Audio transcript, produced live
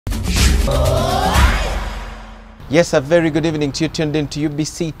Yes, a very good evening to you tuned in to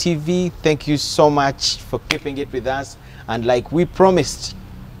UBC TV. Thank you so much for keeping it with us. And like we promised,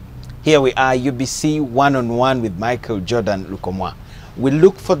 here we are, UBC one-on-one with Michael Jordan Lukomwa. We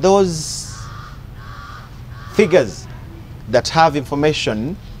look for those figures that have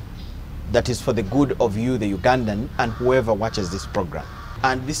information that is for the good of you, the Ugandan, and whoever watches this program.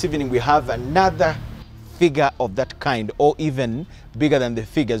 And this evening we have another figure of that kind, or even bigger than the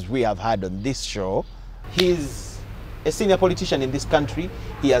figures we have had on this show. He's a senior politician in this country.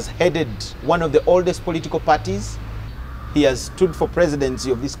 He has headed one of the oldest political parties. He has stood for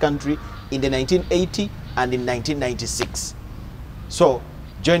presidency of this country in the 1980 and in 1996. So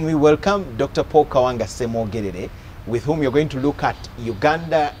join me, welcome Dr. Paul Kawanga Ssemwogerere, with whom you're going to look at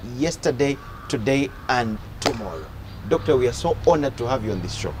Uganda yesterday, today, and tomorrow. Doctor, we are so honored to have you on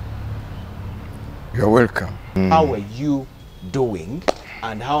this show. You're welcome. How are you doing,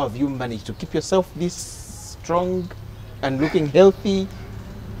 and how have you managed to keep yourself this strong and looking healthy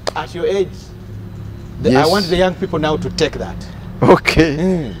at your age? Yes. I want the young people now to take that.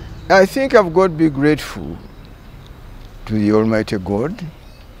 Okay. I think I've got to be grateful to the Almighty God,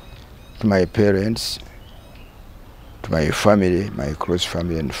 to my parents, to my family, my close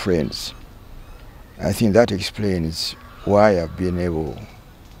family and friends. I think that explains why I've been able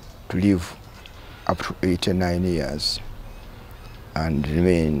to live up to 89 years and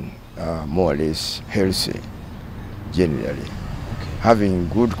remain more or less healthy generally. Okay. Having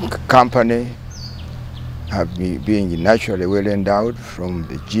good company, being naturally well endowed from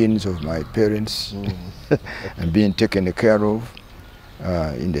the genes of my parents, and being taken care of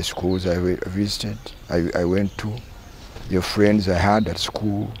in the schools I visited, I went to, the friends I had at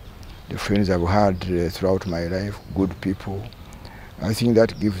school, the friends I've had throughout my life, good people. I think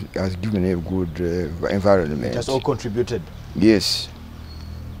that has given me a good environment. It has all contributed? Yes.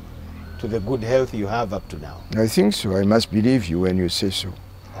 To the good health you have up to now? I think so. I must believe you when you say so.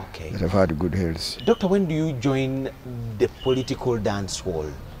 Okay. That I've had good health. Doctor, when do you join the political dance hall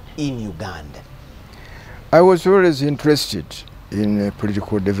in Uganda? I was always interested in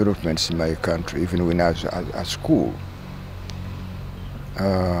political developments in my country, even when I was at school.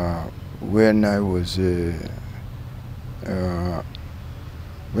 When I was,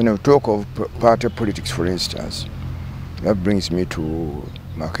 when I talk of party politics, for instance, that brings me to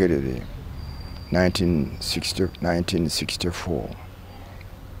Makerere, 1964.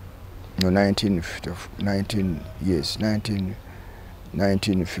 No,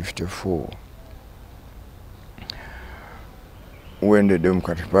 1954. When the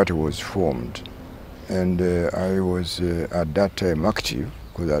Democratic Party was formed. And I was at that time active,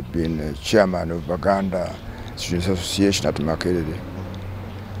 because I'd been chairman of Uganda Students Association at Makerere.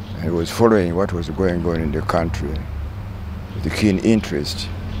 I was following what was going on in the country with a keen interest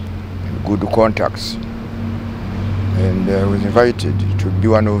and good contacts. And I was invited to be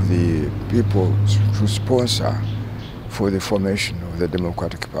one of the people to sponsor for the formation of the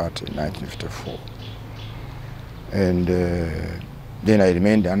Democratic Party in 1954. And then I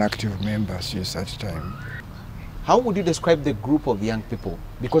remained an active member since that time. How would you describe the group of young people?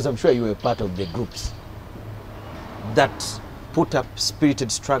 Because I'm sure you were part of the groups that put up spirited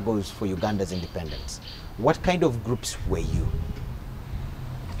struggles for Uganda's independence. What kind of groups were you?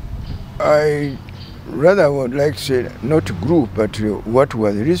 I rather would like to say not group, but what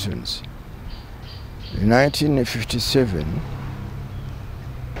were the reasons. In 1957,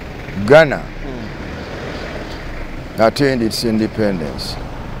 Ghana attained its independence.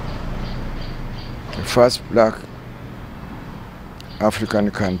 The first black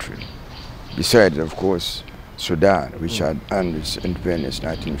African country, besides, of course, Sudan, which had earned its independence in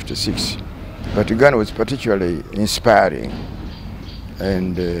 1956. But Ghana was particularly inspiring,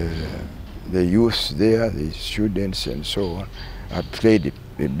 and the youth there, the students and so on, had played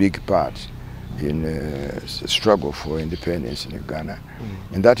a big part in the struggle for independence in Ghana.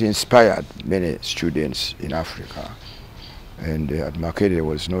 And that inspired many students in Africa. And at Makerere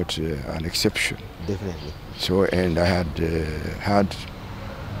was not an exception. Definitely. So, and I had had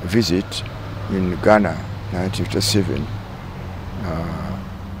a visit in Ghana, 1957,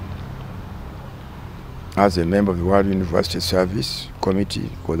 as a member of the World University Service Committee,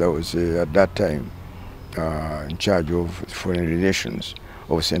 because I was at that time in charge of foreign relations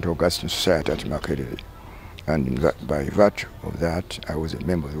of St. Augustine Society at Makerere. And by virtue of that, I was a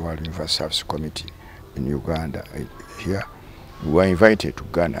member of the World University Service Committee in Uganda here. We were invited to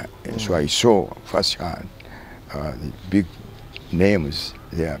Ghana, and so I saw firsthand the big names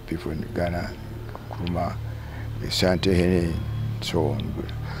there, people in Ghana, Kuma, Sante Hene, so on.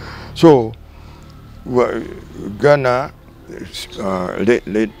 So Ghana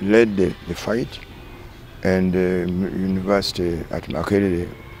led the fight, and university at Makerere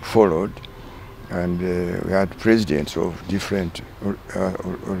followed, and we had presidents of different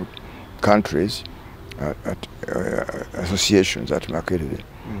countries at associations at Makerere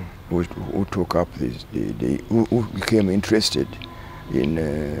who took up this, who became interested in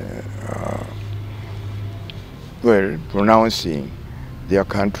well, pronouncing their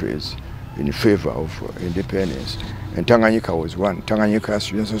countries in favor of independence. And Tanganyika was one. Tanganyika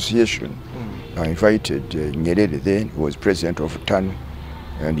Student Association invited Nyerere then, who was president of TANU,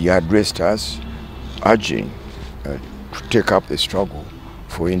 and he addressed us, urging to take up the struggle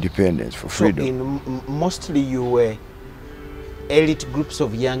for independence, for freedom. So mostly you were elite groups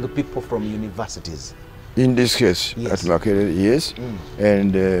of young people from universities? In this case, yes. At Makerere, yes.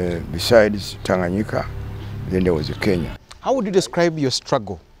 And besides Tanganyika, then there was Kenya. How would you describe your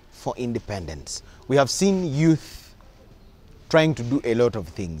struggle for independence? We have seen youth trying to do a lot of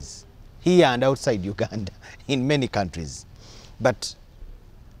things here and outside Uganda, in many countries. But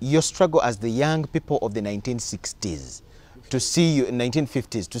your struggle as the young people of the 1960s, to see you in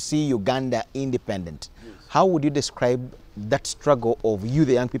 1950s, to see Uganda independent, how would you describe that struggle of you,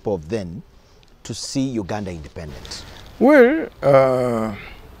 the young people of then, to see Uganda independent? Well,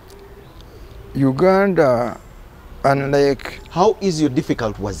 Uganda, unlike... How easy or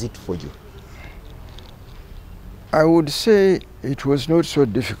difficult was it for you? I would say it was not so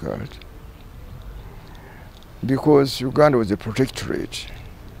difficult, because Uganda was a protectorate.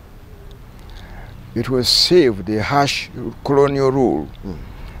 It was saved the harsh colonial rule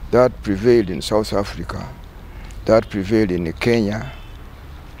that prevailed in South Africa, that prevailed in Kenya,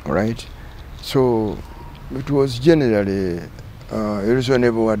 all right? So it was generally a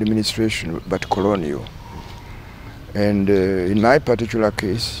reasonable administration, but colonial. And in my particular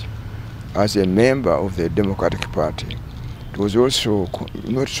case, as a member of the Democratic Party, it was also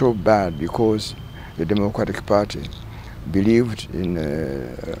not so bad, because the Democratic Party believed in,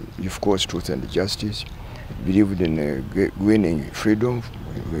 of course, truth and justice, believed in winning freedom,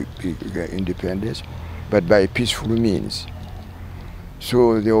 independence, but by peaceful means.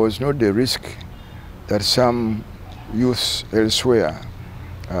 So there was not the risk that some youths elsewhere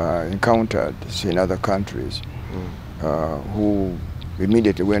encountered, say, in other countries, who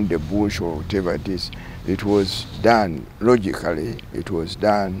immediately went the bush or whatever it is. It was done logically. It was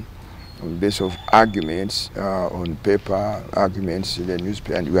done on the basis of arguments on paper, arguments in the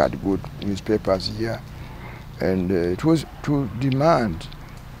newspaper, and we had good newspapers here. And it was to demand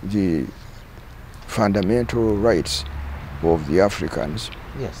the fundamental rights of the Africans,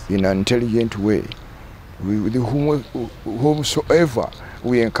 yes, in an intelligent way, with whomsoever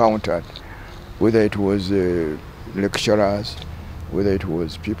we encountered, whether it was lecturers, whether it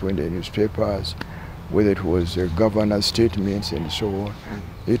was people in the newspapers, whether it was governor's statements and so on.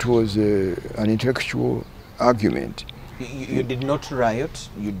 It was an intellectual argument. You did not riot?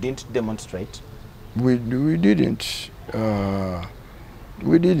 You didn't demonstrate? We didn't.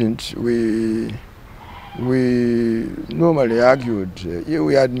 We didn't. We normally argued. Yeah,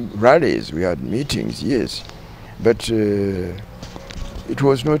 we had rallies, we had meetings, yes, but it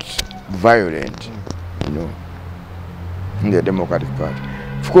was not violent, you know, in the Democratic Party.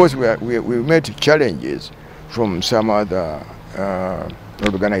 Of course, we met challenges from some other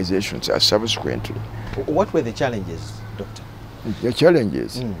organizations subsequently. What were the challenges, Doctor? The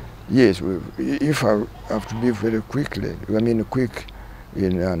challenges? Yes, if I have to be very quick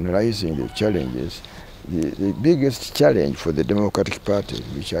in analyzing the challenges, the biggest challenge for the Democratic Party,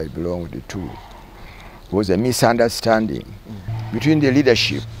 which I belonged to, was a misunderstanding between the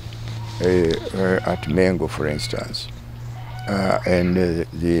leadership at Mengo, for instance, and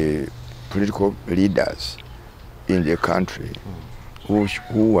the political leaders in the country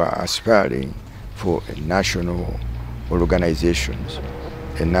who are aspiring for a national organizations,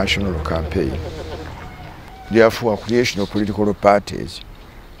 a national campaign. Therefore, creation of political parties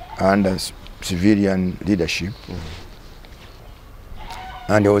under civilian leadership,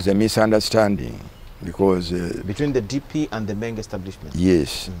 and there was a misunderstanding because between the DP and the Mengo establishment.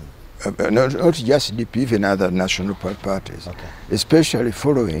 Yes, not just DP, even other national parties, okay, especially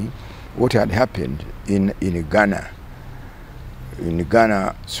following what had happened in Ghana. In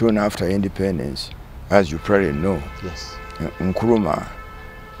Ghana, soon after independence, as you probably know, yes, Nkrumah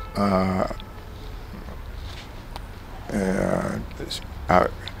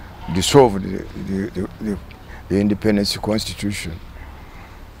dissolved the independence constitution,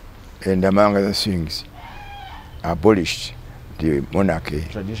 and among other things, abolished the monarchy.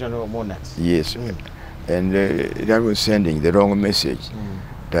 Traditional monarchs. Yes, and that was sending the wrong message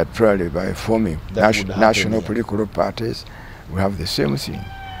that probably by forming national political parties we have the same thing.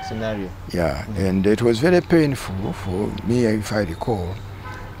 Scenario. Yeah, and it was very painful for me, if I recall,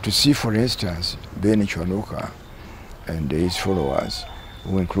 to see, for instance, Ben Chwanuka and his followers,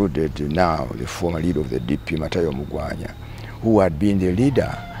 who included now the former leader of the DP, Matayo Mugwanya, who had been the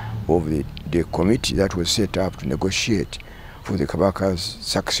leader of the committee that was set up to negotiate for the Kabaka's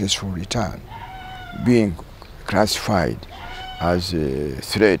successful return, being classified as a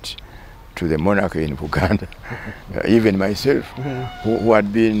threat to the monarchy in Uganda. Even myself, who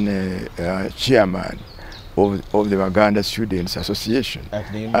had been chairman of the Uganda Students Association at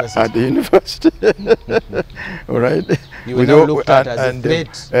the university. At the university. All right. You were now looked at as a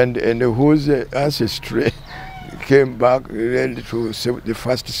threat. And whose ancestry came back related to the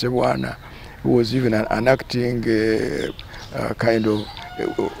first Sewana, who was even an acting kind of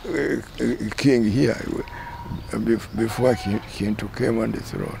king here before Kintu came on the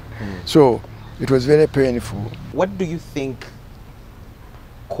throne. So it was very painful. What do you think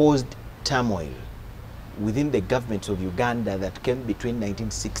caused turmoil within the government of Uganda that came between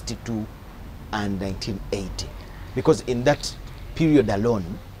 1962 and 1980? Because in that period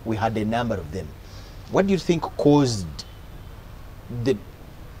alone, we had a number of them. What do you think caused the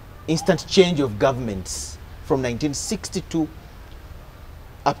instant change of governments from 1962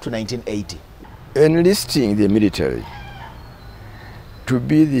 up to 1980? Enlisting the military to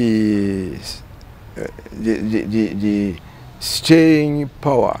be the staying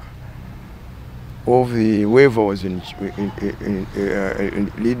power of the whoever was in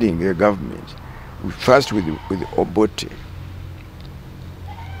leading the government, first with Obote.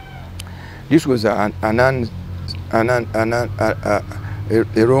 This was a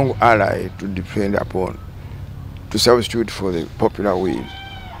wrong ally to depend upon, to substitute for the popular will.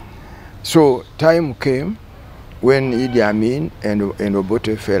 So time came when Idi Amin and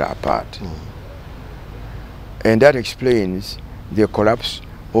Obote fell apart. And that explains the collapse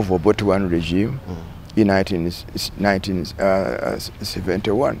of Obote I regime in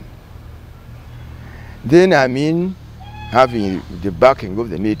 1971. Then Amin, having the backing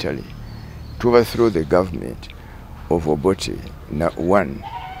of the military to overthrow the government of Obote I,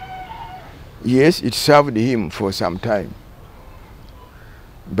 yes, it served him for some time.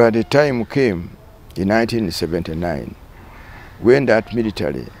 But the time came in 1979 when that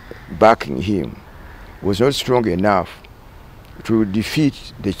military backing him was not strong enough to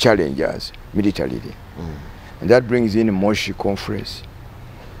defeat the challengers militarily. And that brings in a Moshi conference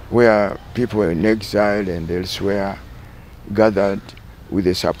where people in exile and elsewhere gathered with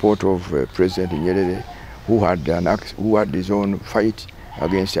the support of President Nyerere, who had his own fight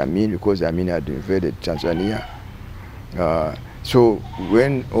against Amin because Amin had invaded Tanzania. So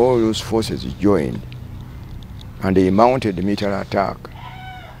when all those forces joined and they mounted the military attack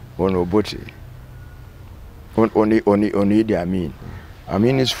on Obote, on Idi Amin,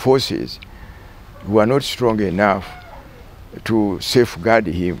 Amin's forces were not strong enough to safeguard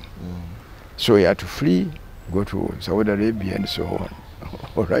him. So he had to flee, go to Saudi Arabia and so on.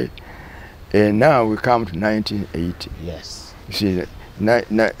 All right. And now we come to 1980. Yes. You see, in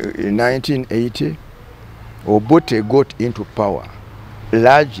 1980, Obote got into power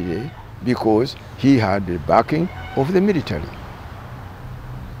largely because he had the backing of the military.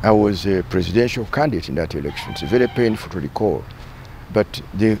 I was a presidential candidate in that election. It's very painful to recall. But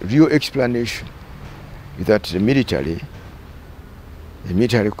the real explanation is that the military with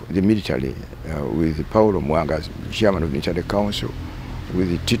Paul Kawanga as chairman of the military council,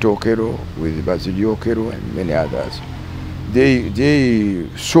 with Tito Okero, with Basilio Okero and many others, they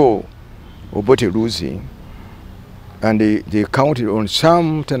saw Obote losing, and they counted on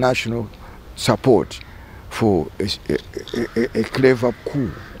some international support for a clever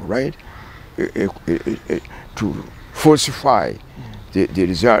coup, right? To falsify the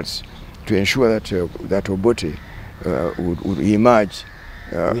results, to ensure that that Obote would emerge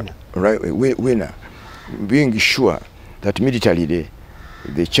winner, being sure that militarily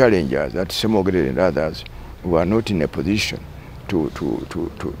the challengers, that Ssemwogerere and others, were not in a position to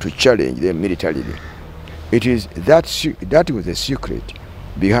challenge them militarily. It is that was the secret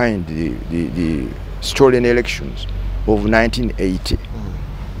behind the stolen elections of 1980.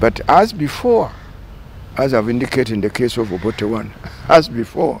 But as before, as I've indicated in the case of Obote I, as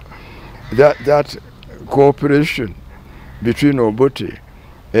before, that cooperation between Obote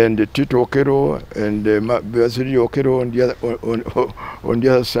and Tito Okero and Basilio Okero on the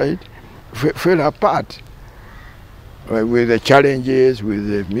other side fell apart. With the challenges, with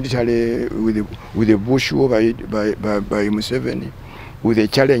the military, with the bush over by Museveni, with the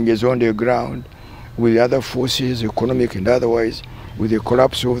challenges on the ground, with other forces, economic and otherwise, with the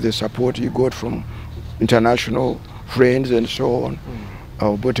collapse of the support he got from international friends and so on,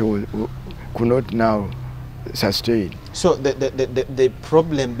 Obote could not now sustain. So the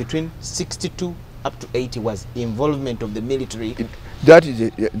problem between 62 up to 80 was involvement of the military.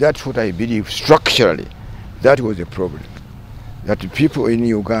 That's what I believe structurally. That was the problem. That the people in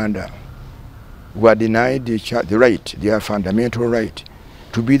Uganda were denied the right, their fundamental right,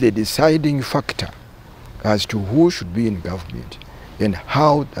 to be the deciding factor as to who should be in government and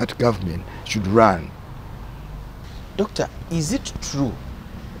how that government should run. Doctor, is it true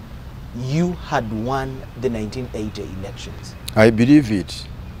you had won the 1980 elections? I believe it.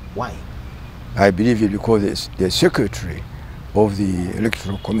 Why? I believe it because the secretary of the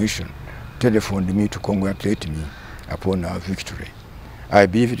Electoral Commission telephoned me to congratulate me upon our victory. I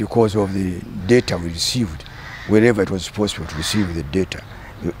believe it because of the data we received, wherever it was possible to receive the data,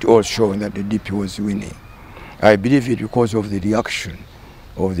 it all showing that the DP was winning. I believe it because of the reaction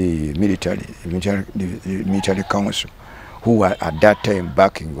of the military council, who were at that time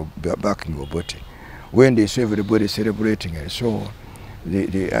backing Obote. When they saw everybody celebrating and so on,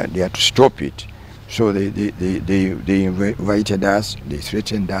 they had to stop it. So they invited us, they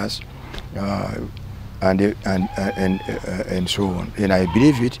threatened us, and so on. And I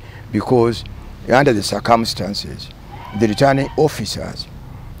believe it because under the circumstances, the returning officers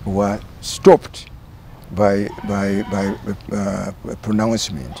were stopped by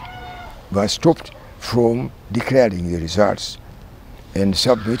pronouncement, were stopped from declaring the results and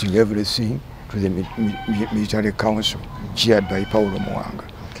submitting everything to the military council chaired by Paul Kawanga.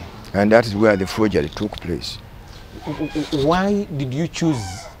 Okay. And that is where the forgery took place. Why did you choose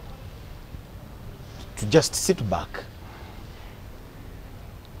to just sit back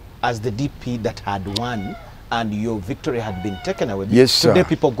as the DP that had won and your victory had been taken away? Yes, sir. Today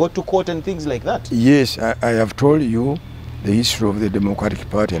people go to court and things like that. Yes, I have told you the history of the Democratic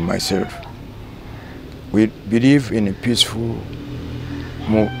Party and myself. We believe in a peaceful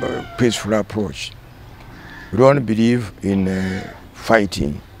approach. We don't believe in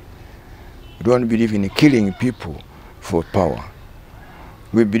fighting. We don't believe in killing people for power.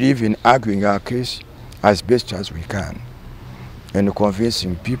 We believe in arguing our case as best as we can and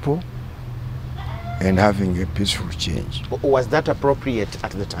convincing people and having a peaceful change. Was that appropriate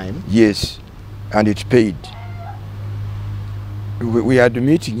at the time? Yes, and it paid. We had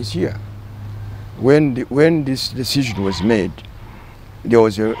meetings here. When this decision was made, there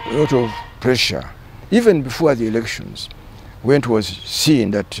was a lot of pressure, even before the elections, when it was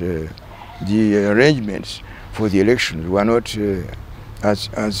seen that the arrangements for the elections were not as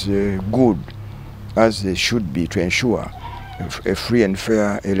good as they should be to ensure a free and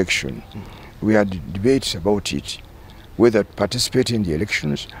fair election. We had debates about it, whether to participate in the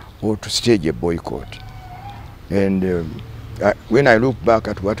elections or to stage a boycott. And when I look back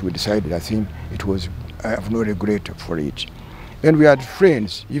at what we decided, I think I have no regret for it. And we had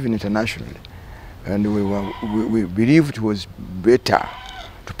friends, even internationally, and we believed it was better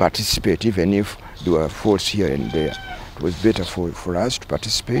to participate, even if there were faults here and there. It was better for us to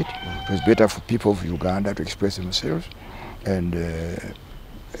participate. It was better for people of Uganda to express themselves and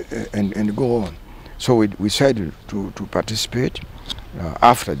go on. So we decided to participate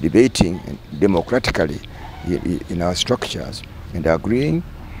after debating democratically in our structures and agreeing.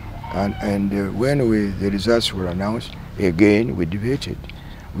 And when the results were announced, again we debated.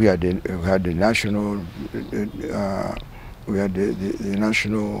 We had the national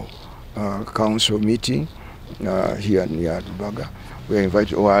national council meeting here near Baga. We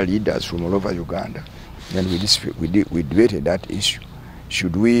invited all our leaders from all over Uganda, and we debated that issue.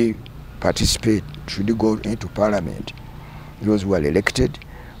 Should we participate? Should we go into parliament, those who are elected,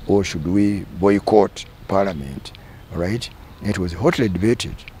 or should we boycott parliament? Right? It was hotly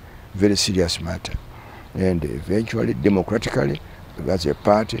debated, very serious matter, and eventually, democratically, as a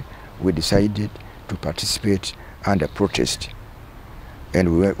party, we decided to participate under protest, and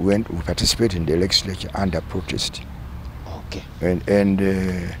we participated in the legislature under protest. Okay. And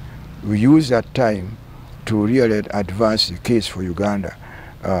we used that time to really advance the case for Uganda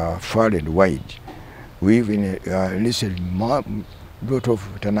far and wide. We even enlisted a lot of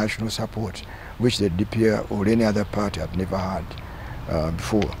international support, which the DP or any other party had never had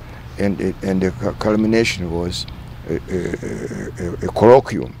before. And the culmination was a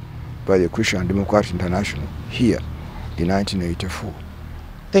colloquium by the Christian Democratic International here in 1984.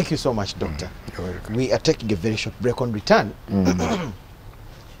 Thank you so much, Doctor. You're welcome. We are taking a very short break. On return,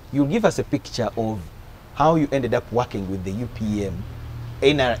 you'll give us a picture of how you ended up working with the UPM,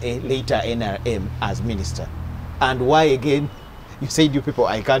 NRA, later NRM as minister, and why again you said, you people,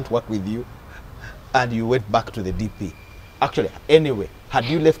 I can't work with you, and you went back to the DP. Actually, anyway, Had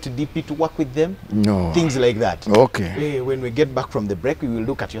you left DP to work with them? No. Things like that. Okay. When we get back from the break, we will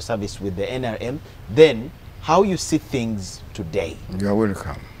look at your service with the NRM. Then, how you see things today. You are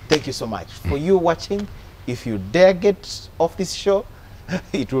welcome. Thank you so much. For you watching, if you dare get off this show,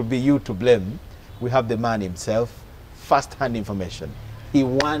 it will be you to blame. We have the man himself, first-hand information. He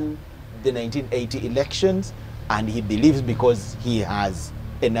won the 1980 elections, and he believes because he has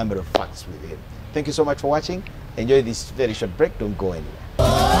a number of facts with him. Thank you so much for watching. Enjoy this very short break. Don't go anywhere.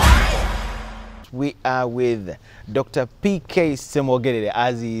 We are with Dr. P.K. Ssemwogerere,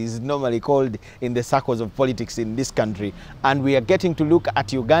 as he is normally called in the circles of politics in this country. And we are getting to look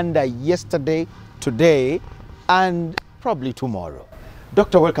at Uganda yesterday, today, and probably tomorrow.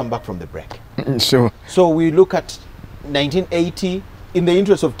 Doctor, welcome back from the break. So we look at 1980. In the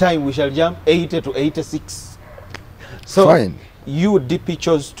interest of time, we shall jump 80 to 86. So fine. You, DP,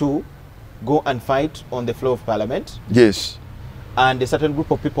 chose to go and fight on the floor of Parliament. Yes. And a certain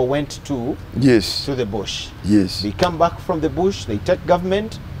group of people went to the bush. Yes. They come back from the bush, they take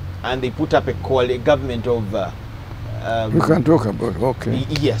government, and they put up a government of... we can talk about, okay.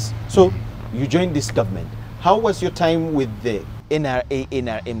 Yes. So you joined this government. How was your time with the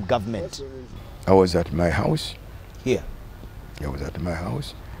NRM government? I was at my house. Here? I was at my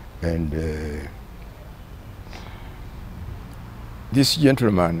house. And this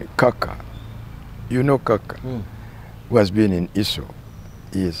gentleman, Kaka, you know Kaka, who has been in ISO.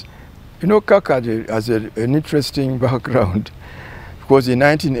 Yes. You know, Kaka has an interesting background, because in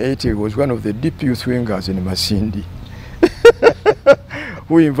 1980 he was one of the deep youth wingers in Masindi,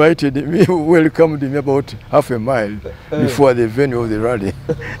 who invited me, who welcomed me about half a mile before the venue of the rally.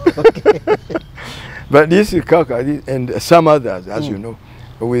 But this is Kaka and some others, as you know,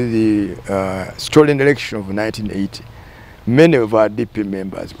 with the stolen election of 1980. Many of our DP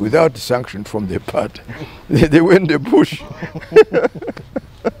members, without sanction from the party, they went the bush.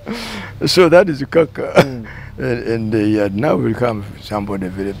 So that is Kaka. And he had now become somebody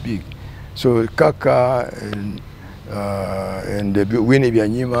very big. So Kaka and Winnie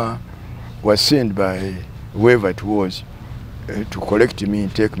Byanyima was sent by whoever it was to collect me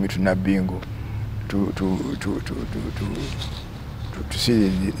and take me to Nabingo to see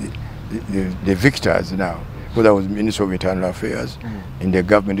the victors now. Because I was Minister of Internal Affairs in the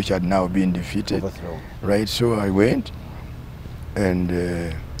government which had now been defeated. Overthrown. Right, so I went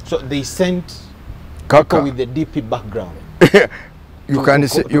and... so they sent Kaka with the DP background. You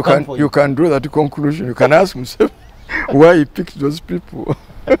can draw that conclusion. You can ask himself why he picked those people.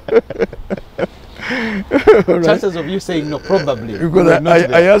 Right? Chances of you saying no, probably. Because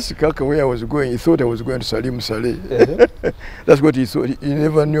I asked Kaka where I was going. He thought I was going to Salim Saleh. That's what he thought. He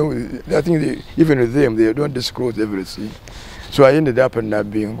never knew. I think even with them, they don't disclose everything. So I ended up in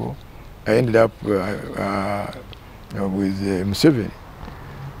Nabingo. I ended up with Museveni,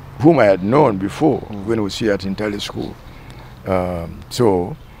 whom I had known before when I was here at Intale School.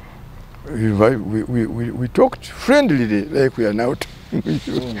 So we talked friendlily, like we are now talking.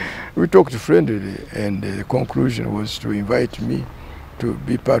 We talked friendlily, and the conclusion was to invite me to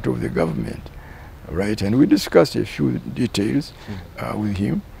be part of the government, right? And we discussed a few details with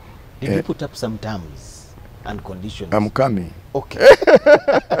him. Did you put up some terms and conditions? I'm coming. Okay.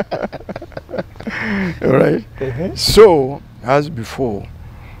 All right. So, as before,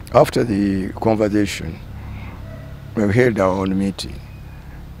 after the conversation, we held our own meeting,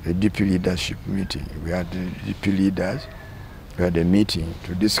 the DP leadership meeting. We had the DP leaders. We had a meeting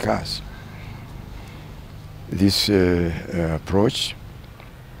to discuss this approach,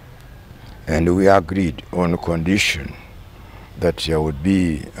 and we agreed on a condition that there would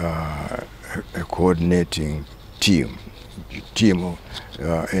be a coordinating team of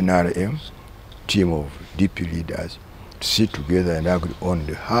NRM, team of DP leaders, to sit together and agree on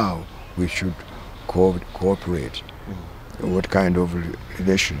how we should cooperate, what kind of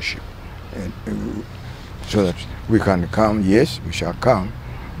relationship, and so that we can come. Yes, we shall come,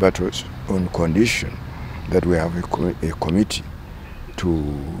 but on condition that we have a committee to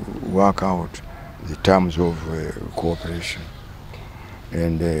work out the terms of cooperation.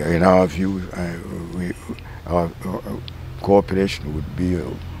 And in our view, our cooperation would be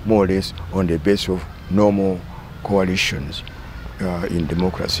more or less on the basis of normal coalitions in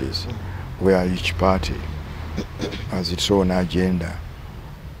democracies, where each party has its own agenda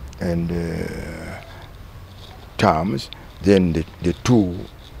and terms. Then the two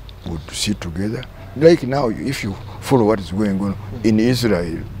would sit together. Like now, if you follow what is going on in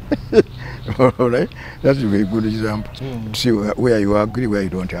Israel, all right, that's a very good example. To see where you agree, where you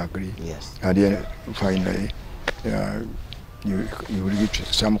don't agree. Yes. And then finally, you will reach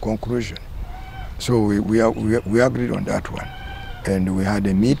some conclusion. So we agreed on that one. and we had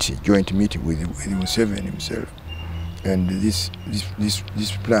a meeting, joint meeting with Museveni himself, and this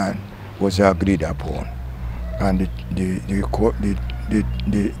plan was agreed upon, and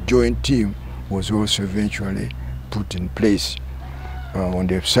the joint team was also eventually put in place. On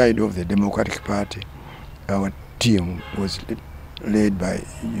the side of the Democratic Party, our team was led by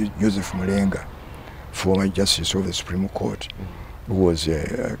Joseph Mulenga, former Justice of the Supreme Court, who was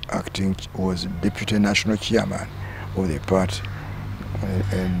was Deputy National Chairman of the party,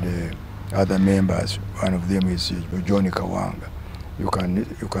 and other members. One of them is Paul Kawanga. You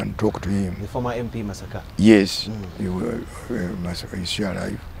can talk to him. The former MP Masaka. Yes, Masaka is still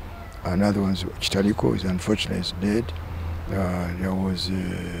alive. Another one, Chitaliko, is unfortunately dead. There was.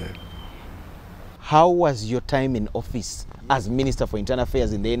 How was your time in office as Minister for Internal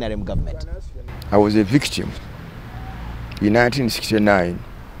Affairs in the NRM government? I was a victim. In 1969,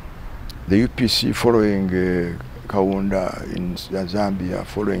 the UPC, following Kaunda in Zambia,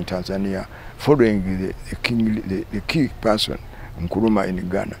 following Tanzania, following the key person, Nkrumah in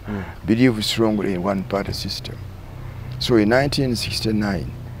Ghana, believed strongly in one-party system. So in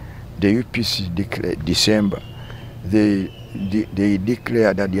 1969, the UPC declared, December, they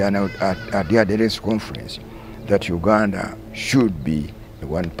declared at the Addis conference that Uganda should be a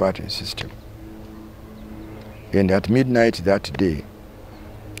one-party system. And at midnight that day,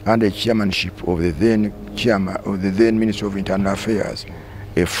 under the chairmanship of the then Minister of Internal Affairs,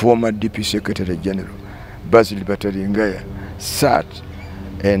 a former DP Secretary General, Basil Bataringaya, sat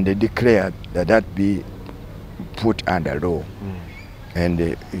and they declared that be put under law. And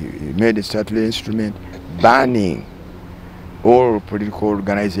he made a statutory instrument banning all political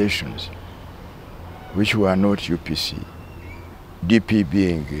organizations which were not UPC, DP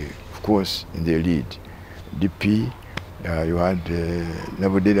being, of course, in the lead. DP, you had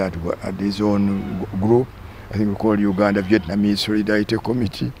nobody that had his own group, I think we called Uganda Vietnamese Solidarity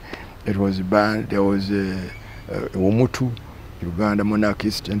Committee. It was banned. There was Umutu, Uganda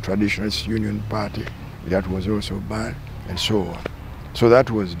Monarchist and Traditionalist Union Party, that was also banned, and so on. So that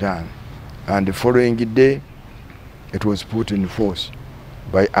was done. And the following day, it was put in force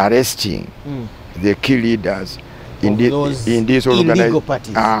by arresting the key leaders in these illegal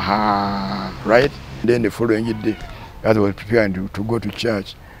parties. Right? Then the following day, as I was preparing to go to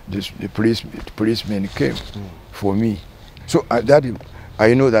church, the policemen came for me. So I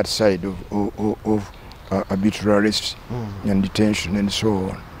know that side of arbitrary arrests and detention and so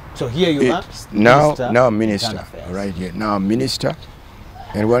on. So here you are, now minister, right here. Now I'm minister,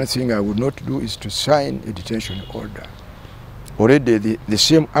 and one thing I would not do is to sign a detention order. Already the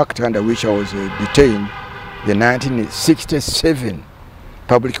same act under which I was detained, the 1967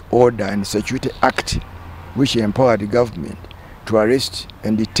 Public Order and Security Act, which empowered the government to arrest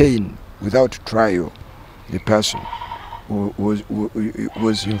and detain without trial the person who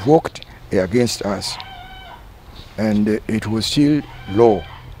was invoked against us, and it was still law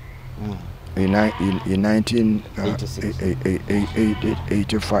in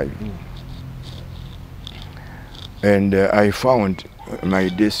 1985. And I found my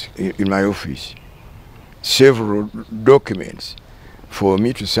desk in my office several documents for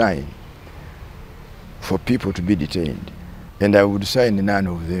me to sign for people to be detained, and I would sign none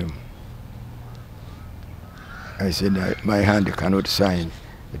of them. I said my hand cannot sign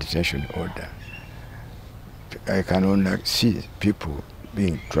a detention order. I can only see people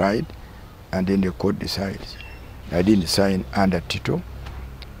being tried, and then the court decides. I didn't sign under Tito.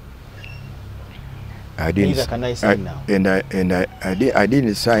 I didn't. Neither can I sign now. I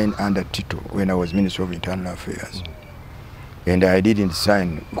didn't sign under Tito when I was Minister of Internal Affairs, and I didn't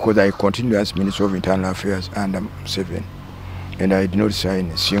sign because I continued as Minister of Internal Affairs under Museveni, and I did not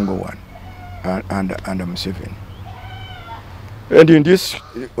sign a single one under Museveni. And in this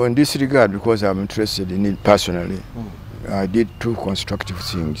regard, because I'm interested in it personally, I did two constructive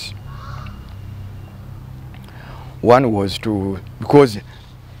things. One was because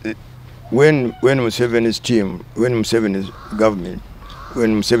when Museveni's team, when Museveni's government,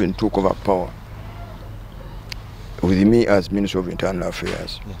 when Museveni took over power, with me as Minister of Internal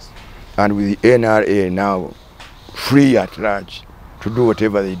Affairs, and with the NRA now free at large to do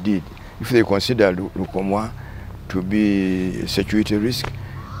whatever they did, if they consider Lukomwa to be a security risk,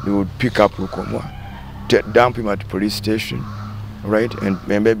 they would pick up Lukomwa, dump him at the police station, right? And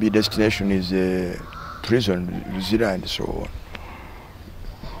maybe destination is a prison, Luzira, and so on.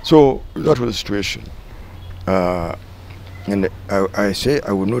 So that was the situation. And I say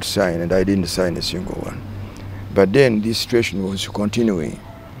I would not sign, and I didn't sign a single one. But then this situation was continuing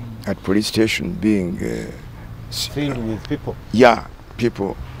at police station, being filled with people. Yeah,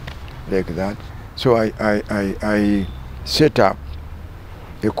 people like that. So I set up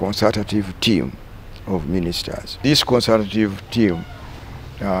a consultative team of ministers. This consultative team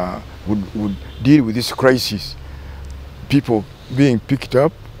would deal with this crisis, people being picked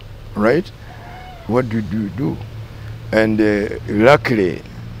up, right? What do you do? And luckily,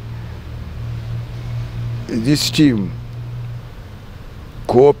 this team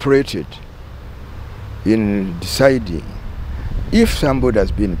cooperated in deciding if somebody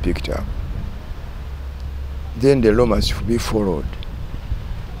has been picked up, then the law must be followed.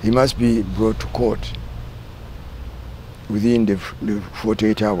 He must be brought to court within the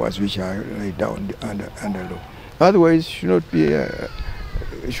 48 hours which are laid down under law. Otherwise, should not be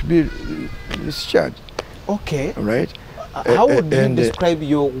should be discharged. Okay. Right. How would you describe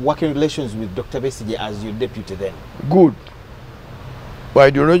your working relations with Dr. Besigye as your deputy then? Good.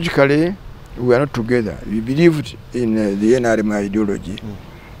 But ideologically, we are not together. We believed in the NRM ideology,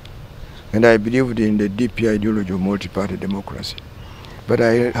 and I believed in the DP ideology of multi-party democracy. But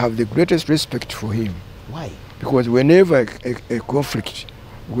I have the greatest respect for him. Why? Because whenever a conflict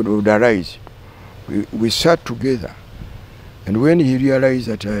would arise, we sat together. And when he realized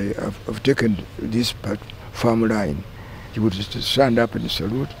that I have taken this firm line, he would just stand up and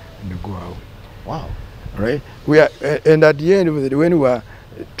salute and go out. Wow. Right? And at the end of the day, when we were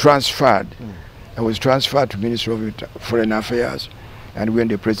transferred, I was transferred to Ministry of Foreign Affairs, and when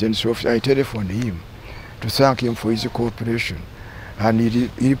the President's office, I telephoned him to thank him for his cooperation. And he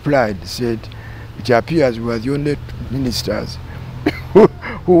replied, said, it appears we are the only ministers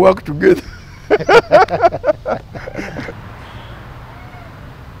who work together.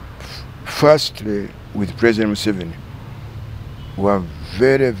 Firstly, with President Museveni, we have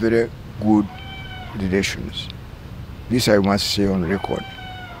very, very good relations. This I must say on record.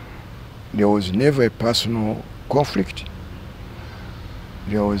 There was never a personal conflict.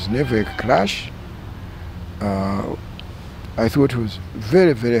 There was never a clash. I thought it was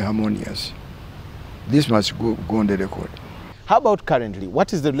very, very harmonious. This must go on the record. How about currently?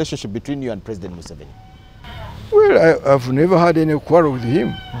 What is the relationship between you and President Museveni? Well, I've never had any quarrel with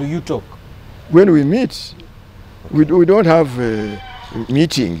him. Do you talk? When we meet, we don't have a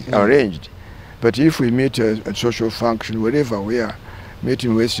meeting arranged. But if we meet at social function, wherever we are, meet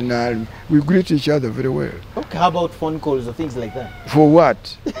in Western Island, we greet each other very well. Okay, how about phone calls or things like that? For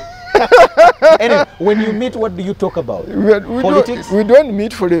what? Anyway, when you meet, what do you talk about? Politics? We don't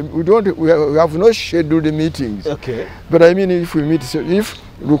meet for them. We have no scheduled meetings. Okay. But I mean, if we meet, so if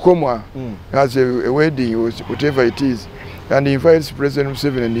Rukomwa has a wedding or whatever it is, and he invites President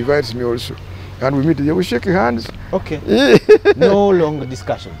Museveni and invites me also, and we meet, we shake hands. Okay. No long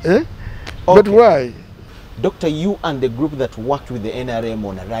discussions. Okay. But why? Doctor, you and the group that worked with the NRM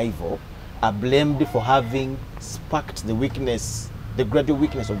on arrival are blamed for having sparked the weakness, the gradual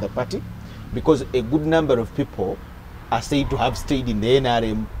weakness of the party, because a good number of people are said to have stayed in the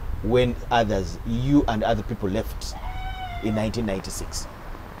NRM when others, you and other people, left in 1996.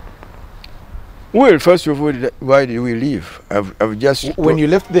 Well, first of all, why did we leave? I've just... When you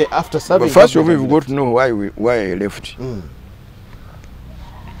left there after serving... But first of all, we've got to know why I left.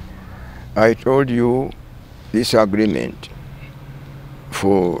 I told you this agreement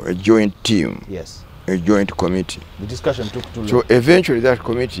for a joint team, yes, a joint committee. The discussion took too long. So eventually that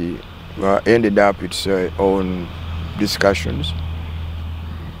committee ended up its own discussions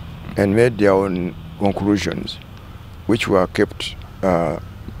and made their own conclusions, which were kept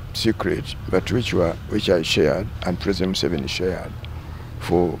secret, but which I shared and President Museveni shared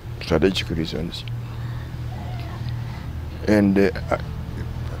for strategic reasons. And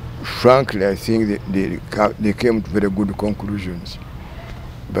frankly, I think they came to very good conclusions.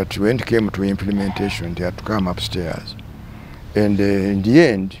 But when it came to implementation, they had to come upstairs. And in the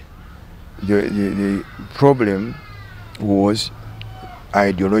end, the problem was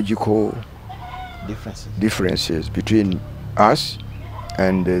ideological differences between us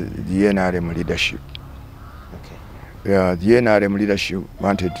and the NRM leadership. Okay. The NRM leadership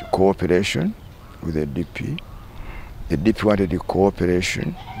wanted cooperation with the DP. The DP wanted the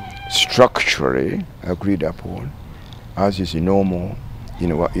cooperation structurally agreed upon, as is normal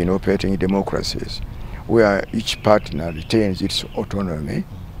in operating democracies, where each partner retains its autonomy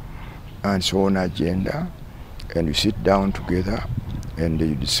and its own agenda, and you sit down together and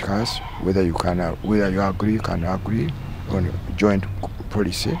you discuss whether you can agree on joint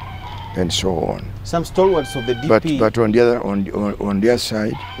policy and so on. Some stalwarts of the DP. But on their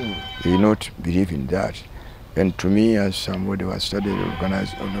side, they do not believe in that. And to me, as somebody who has studied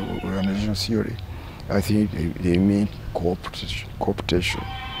organizational theory, I think they mean co-optation.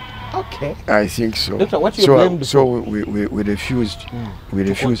 Okay. I think so. Doctor, what you blamed so we refused. We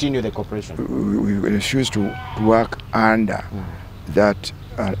refused to continue the cooperation. We refused to work under that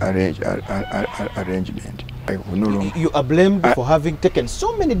arrangement. I could no longer. You are blamed for having taken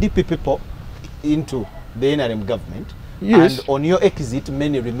so many DP people into the NRM government. Yes. And on your exit,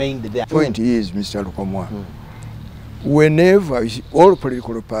 many remained there. Point is, Mr. Lukomwa, whenever you see all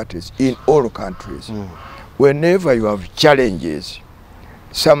political parties in all countries, whenever you have challenges,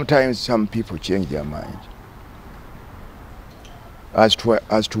 sometimes some people change their mind as to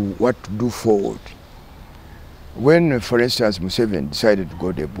what to do forward. When, for instance, Museveni decided to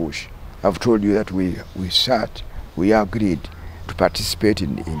go to the bush, I've told you that we agreed to participate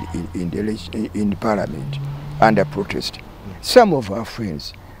in the parliament under protest. Some of our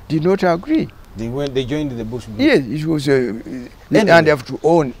friends did not agree. They joined the bush group. Yes, it was anyway. And they have to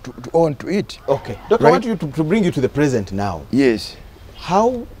own to it. Okay, Doctor, right? I want you to bring you to the present now. Yes.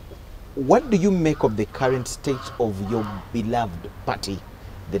 What do you make of the current state of your beloved party,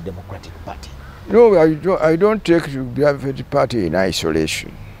 the Democratic Party? No, I don't take the beloved party in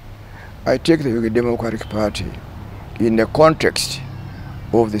isolation. I take the Democratic Party in the context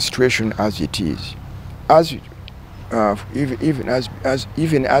of the situation as it is,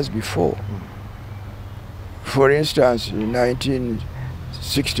 even as before. For instance, in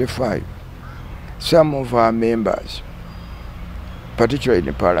 1965, some of our members, particularly in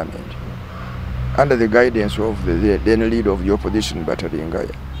the Parliament, under the guidance of the then leader of the opposition,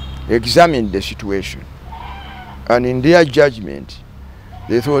 Bataringaya, examined the situation, and in their judgment,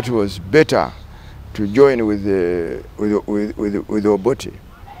 they thought it was better to join with Obote,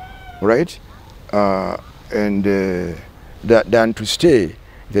 right? Than to stay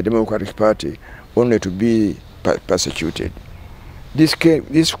the Democratic Party only to be persecuted. This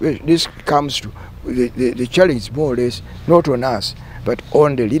comes to the challenge more or less not on us, but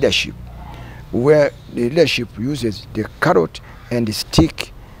on the leadership, where the leadership uses the carrot and the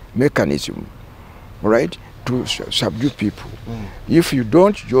stick mechanism, right, to subdue people. If you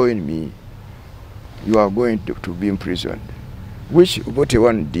don't join me, you are going to be imprisoned, which Obote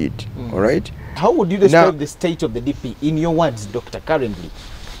one did, all right? How would you describe the state of the DP in your words, Doctor, currently?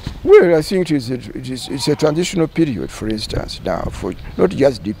 Well, I think it's a transitional period, for instance, now, for not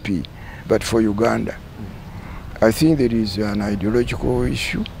just DP, but for Uganda. I think there is an ideological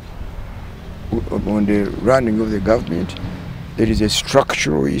issue on the running of the government. There is a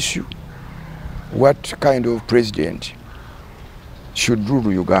structural issue. What kind of president should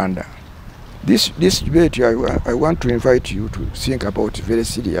rule Uganda? This debate, I want to invite you to think about very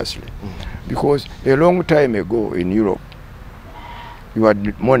seriously, because a long time ago in Europe, you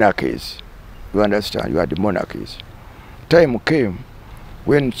had monarchies. You understand? You had the monarchies. Time came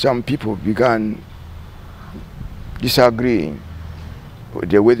when some people began disagreeing with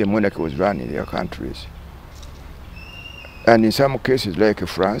the way the monarchy was run in their countries. And in some cases, like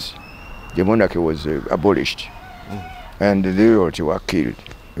France, the monarchy was abolished, and the royalty were killed.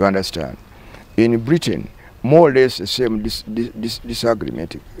 You understand? In Britain, more or less the same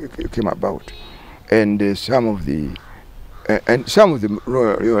disagreement came about, and some of the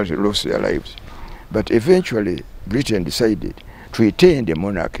royals lost their lives. But eventually, Britain decided to retain the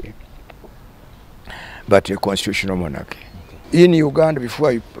monarchy, but a constitutional monarchy. In Uganda,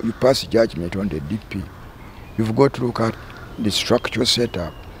 before you pass judgment on the DP, you've got to look at the structural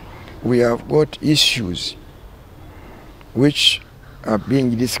setup. We have got issues which are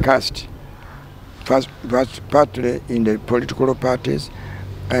being discussed, partly in the political parties,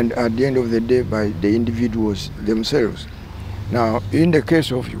 and at the end of the day by the individuals themselves. Now, in the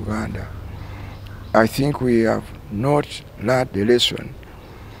case of Uganda, I think we have not learned the lesson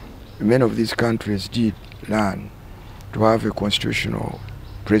many of these countries did learn, to have a constitutional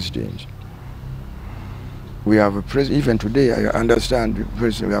president. We have a president, even today I understand the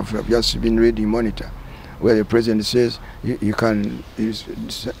president, we have just been reading Monitor, where the president says you can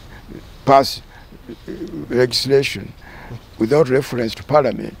pass legislation without reference to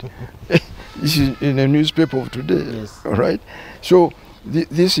parliament. This is in the newspaper of today, yes. All right? So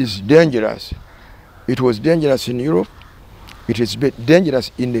this is dangerous. It was dangerous in Europe. It is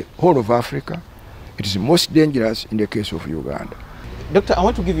dangerous in the whole of Africa. It is most dangerous in the case of Uganda. Doctor, I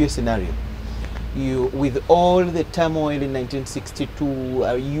want to give you a scenario. With all the turmoil in 1962,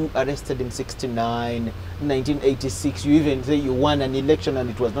 you arrested in 69, 1986, you even say you won an election and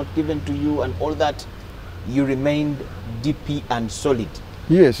it was not given to you and all that, you remained DP and solid.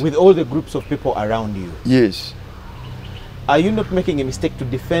 Yes. With all the groups of people around you. Yes. Are you not making a mistake to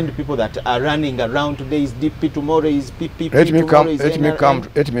defend people that are running around? Today is DP, tomorrow is PPP, let me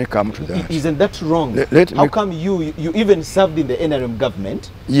come to that. Isn't that wrong? How come you even served in the NRM government,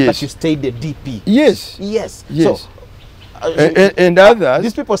 yes, but you stayed the DP? Yes. Yes. Yes. So, And others,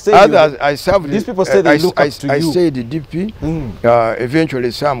 these people say others, I served. These people say they look up to you. I stayed the DP.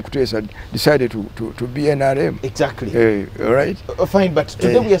 Eventually, Sam Kutesa decided to be NRM. Exactly. Right. Fine, but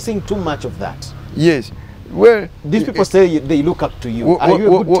today we are seeing too much of that. Yes. Well, these people say they look up to you. Are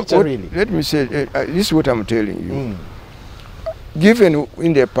you a good teacher, really? Let me say, this is what I'm telling you. Given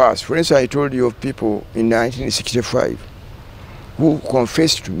in the past, for instance, I told you of people in 1965 who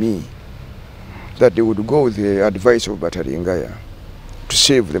confessed to me that they would go with the advice of Bataringaya to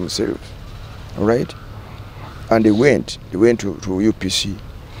save themselves, all right? And they went to UPC.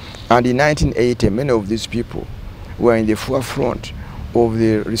 And in 1980, many of these people were in the forefront of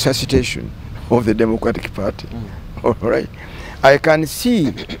the resuscitation of the Democratic Party, all right? I can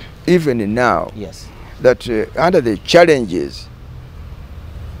see even now that under the challenges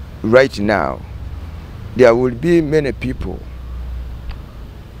right now, there will be many people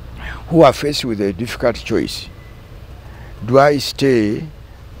who are faced with a difficult choice. Do I stay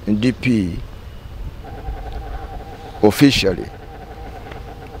in DP officially,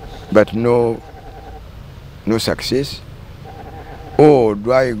 but no success? Or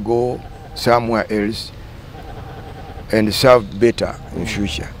do I go somewhere else and serve better in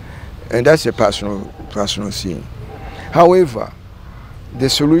future? And that's a personal thing. However, the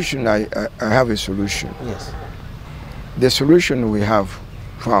solution, I have a solution. Yes. The solution we have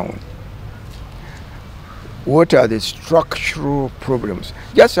found. What are the structural problems?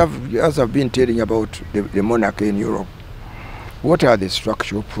 Just as I've been telling about the monarchy in Europe, what are the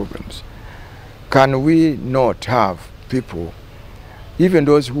structural problems? Can we not have people, even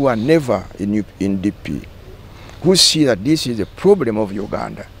those who are never in DP, who see that this is a problem of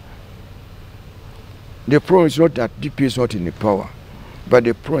Uganda? The problem is not that DP is not in the power, but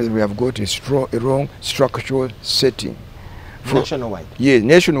the problem is we have got a wrong structural setting. Nationwide? Yes,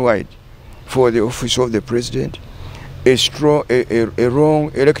 nationwide. For the office of the president, a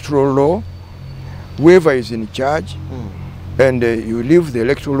wrong electoral law, whoever is in charge, and you leave the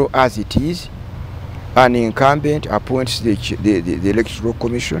electoral law as it is, an incumbent appoints the electoral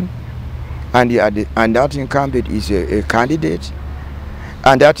commission, and that incumbent is a candidate,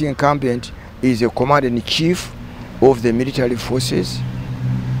 and that incumbent is a commander-in-chief of the military forces,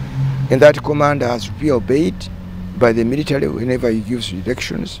 and that commander has to be obeyed by the military whenever he gives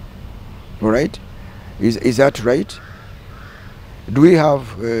elections. All right? Is that right? Do we have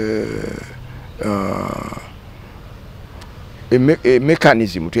a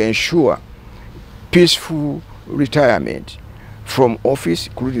mechanism to ensure peaceful retirement from office,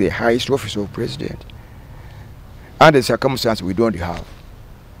 including the highest office of president? Under circumstances we don't have.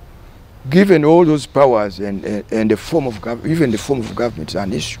 Given all those powers and the form of government, even the form of government is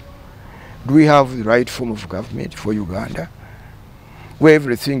an issue. Do we have the right form of government for Uganda, where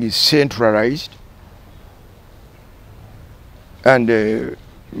everything is centralized and the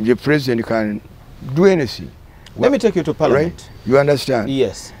president can do anything? Let me take you to Parliament. Right? You understand?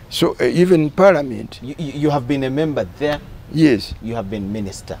 Yes. So even Parliament. You have been a member there. Yes. You have been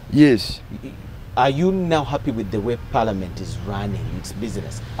minister. Yes. Are you now happy with the way Parliament is running its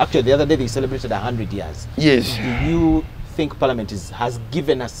business? Actually, the other day they celebrated 100 years. Yes. Do you think Parliament has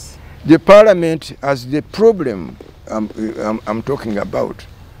given us? The Parliament has the problem I'm talking about.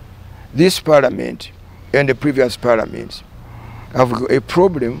 This Parliament and the previous Parliaments have got a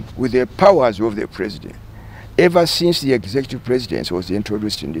problem with the powers of the president ever since the executive presidency was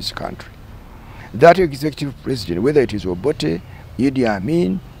introduced in this country. That executive president, whether it is Obote, Idi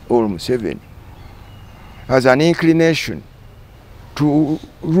Amin, or Museveni, has an inclination to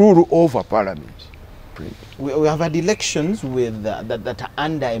rule over Parliament. We have had elections with that are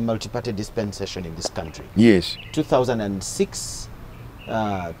under a multi-party dispensation in this country. Yes. 2006,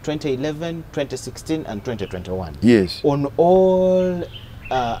 2011, 2016, and 2021. Yes. On all,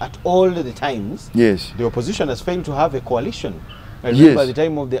 at all the times, yes, the opposition has failed to have a coalition. I remember by the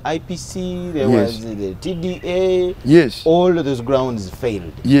time of the IPC, there was the TDA. Yes. All of those grounds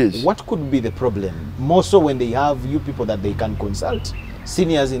failed. Yes. What could be the problem? More so when they have you people that they can consult,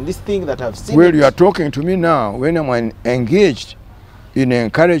 seniors in this thing that have seen. Well, you are talking to me now when I'm engaged in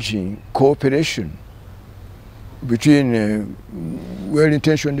encouraging cooperation between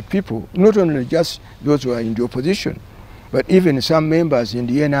well-intentioned people, not only just those who are in the opposition, but even some members in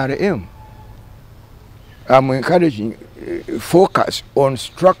the NRM. I'm encouraging focus on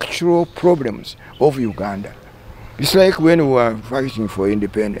structural problems of Uganda. It's like when we were fighting for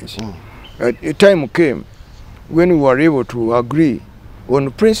independence. A time came when we were able to agree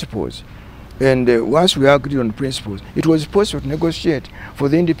on principles. And once we agreed on principles, it was possible to negotiate for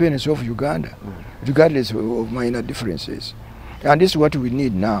the independence of Uganda, regardless of minor differences. And this is what we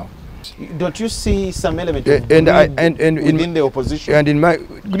need now. Don't you see some element of greed within the opposition? And in my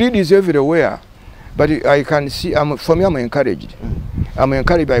greed is everywhere, but I can see. For me, I'm encouraged. I'm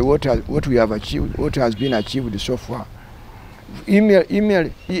encouraged by what we have achieved, what has been achieved so far.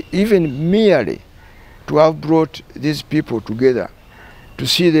 Even merely to have brought these people together, to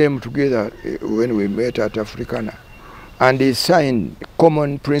see them together when we met at Africana, and they signed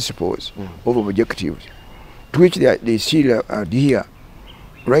common principles of objectives, to which they still adhere,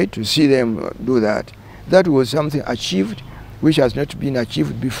 right? To see them do that. That was something achieved which has not been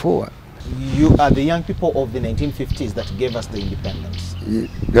achieved before. You are the young people of the 1950s that gave us the independence.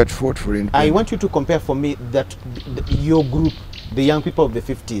 That fought for independence. I want you to compare for me that your group, the young people of the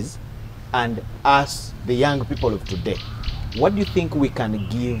 50s, and us, the young people of today. What do you think we can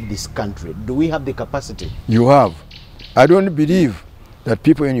give this country? Do we have the capacity? You have. I don't believe that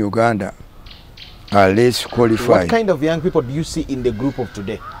people in Uganda are less qualified. What kind of young people do you see in the group of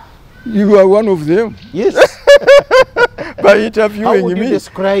today? You are one of them. Yes. By interviewing How would you me.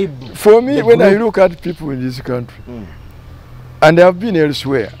 Describe for me, when I look at people in this country, and I've been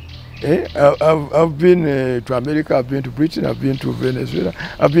elsewhere, I've been to America, I've been to Britain, I've been to Venezuela,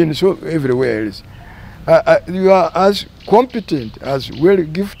 I've been so everywhere else. You are as competent, as well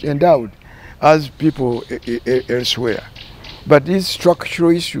gifted, endowed as people elsewhere. But these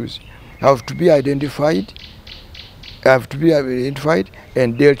structural issues have to be identified,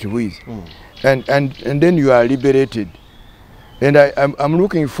 and dealt with. And then you are liberated. And I'm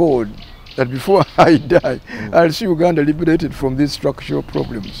looking forward that before I die, I'll see Uganda liberated from these structural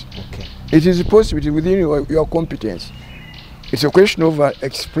problems. Okay. It is possible, it is within your competence. It's a question of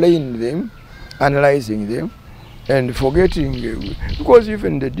explaining them, analyzing them, and forgetting, because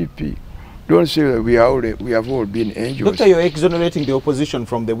even the DP, don't say that we have all been angels. Doctor, you're exonerating the opposition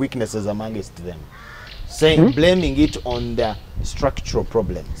from the weaknesses amongst them, saying, blaming it on the structural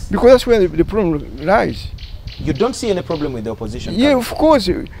problems. Because that's where the problem lies. You don't see any problem with the opposition? Yeah, of course,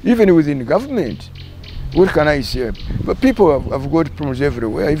 even within government. What can I say? But people have got problems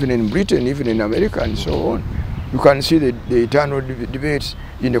everywhere, even in Britain, even in America, and so on. You can see the eternal debates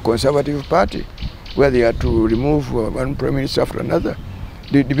in the Conservative Party, where they had to remove one prime minister after another.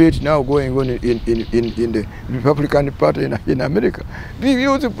 The debate now going on in the Republican Party in America.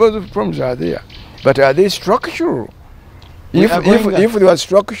 Those problems are there. But are they structural? If they were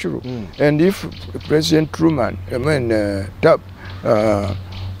structural, and if President Truman,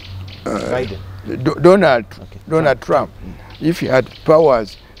 Donald Trump, if he had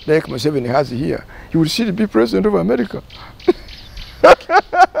powers like Museveni has here, he would still be President of America.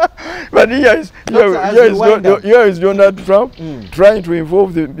 But here is Donald Trump trying to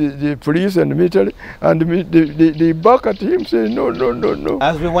involve the police and the military, and they back at him saying, no, no, no, no.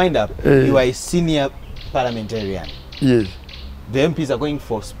 As we wind up, you are a senior parliamentarian. Yes. The MPs are going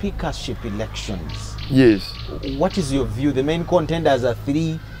for speakership elections. Yes. What is your view? The main contenders are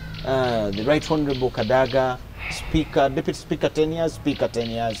three. The Right Honourable Kadaga, Speaker, Deputy Speaker 10 years, Speaker 10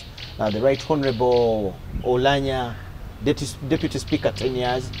 years. The Right Honourable Olanya, Deputy Speaker 10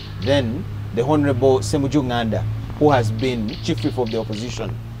 years. Then the Honourable Ssemwogerere, who has been Chief Whip of the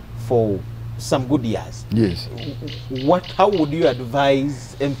Opposition for some good years. Yes. How would you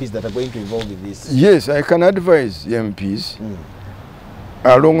advise MPs that are going to involve in this? Yes, I can advise the MPs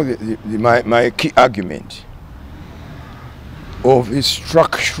along my key argument of the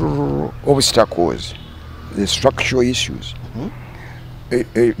structural obstacles, the structural issues.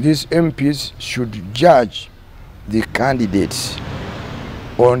 These MPs should judge the candidates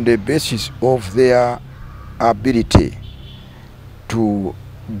on the basis of their ability to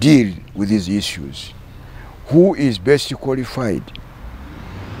deal with these issues. Who is best qualified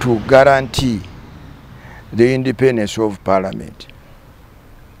to guarantee the independence of Parliament?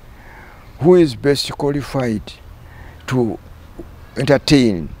 Who is best qualified to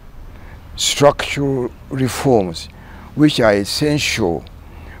entertain structural reforms which are essential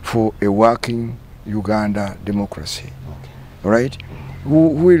for a working Uganda democracy? Right? Who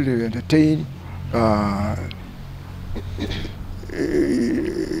will entertain the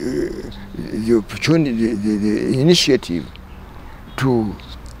opportunity, the initiative to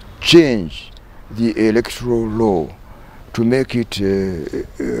change the electoral law, to make it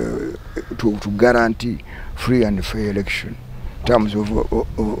to guarantee free and fair election in terms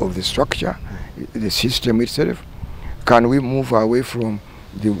of the structure, the system itself. Can we move away from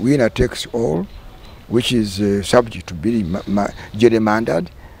the winner takes all, which is subject to being gerrymandered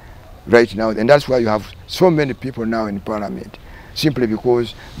right now? And that's why you have so many people now in Parliament, simply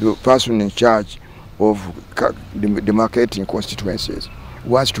because the person in charge of demarcating constituencies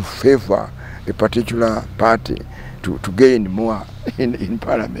wants to favor a particular party to gain more in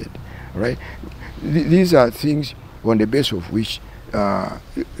Parliament. right? These are things on the basis of which a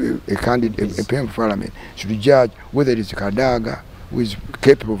candidate, a member of parliament, should judge whether it is Kadaga who is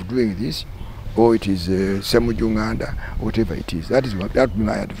capable of doing this, or it is Ssemwogerere, whatever it is. That would be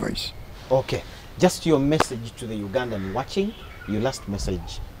my advice. Okay, just your message to the Ugandan watching, your last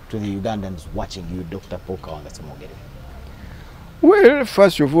message to the Ugandans watching you, Dr. Paul Kawanga Ssemwogerere. Well,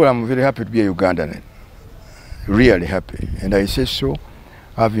 first of all, I'm very happy to be a Ugandan, really happy, and I say so,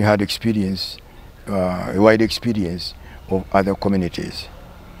 having had experience, a wide experience of other communities.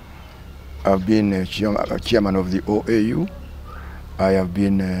 I've been a chairman of the OAU. I have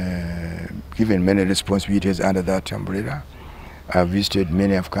been given many responsibilities under that umbrella. I've visited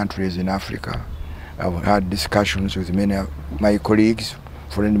many of countries in Africa. I've had discussions with many of my colleagues,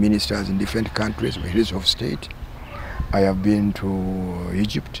 foreign ministers in different countries, heads of state. I have been to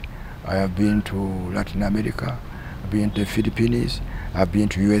Egypt. I have been to Latin America. I've been to the Philippines. I've been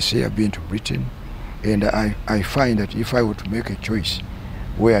to USA. I've been to Britain. And I find that if I were to make a choice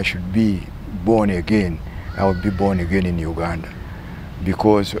where I should be born again, I would be born again in Uganda,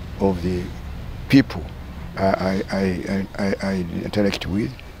 because of the people I interact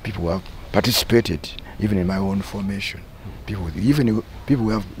with, people who have participated even in my own formation, even people who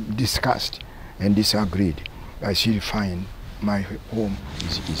have discussed and disagreed. I still find my home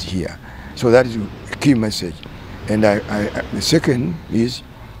is here. So that is a key message. And the second is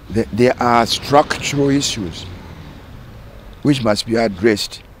that there are structural issues which must be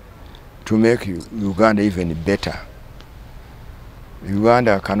addressed to make Uganda even better.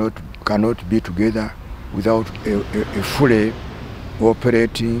 Uganda cannot be together without a fully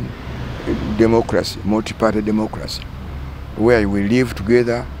operating democracy, multi-party democracy, where we live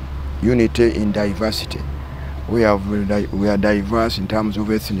together, unity in diversity. We are diverse in terms of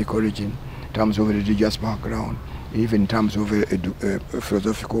ethnic origin, in terms of religious background, even in terms of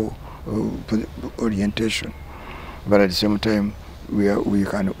philosophical orientation. But at the same time,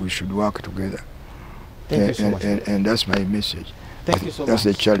 we should work together. Thank you so much. And that's my message. Thank you so That's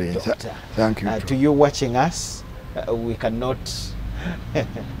much. the challenge. Thank you. To you watching us, we cannot.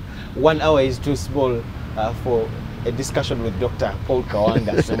 1 hour is too small for a discussion with Dr. Paul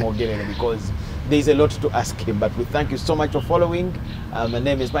Kawanga Ssemwogerere, because there is a lot to ask him. But we thank you so much for following. My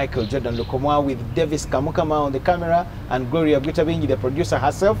name is Michael Jordan Lukomwa, with Davis Kamukama on the camera and Gloria Gutabingi, the producer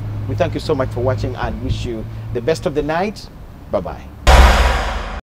herself. We thank you so much for watching and wish you the best of the night. Bye-bye.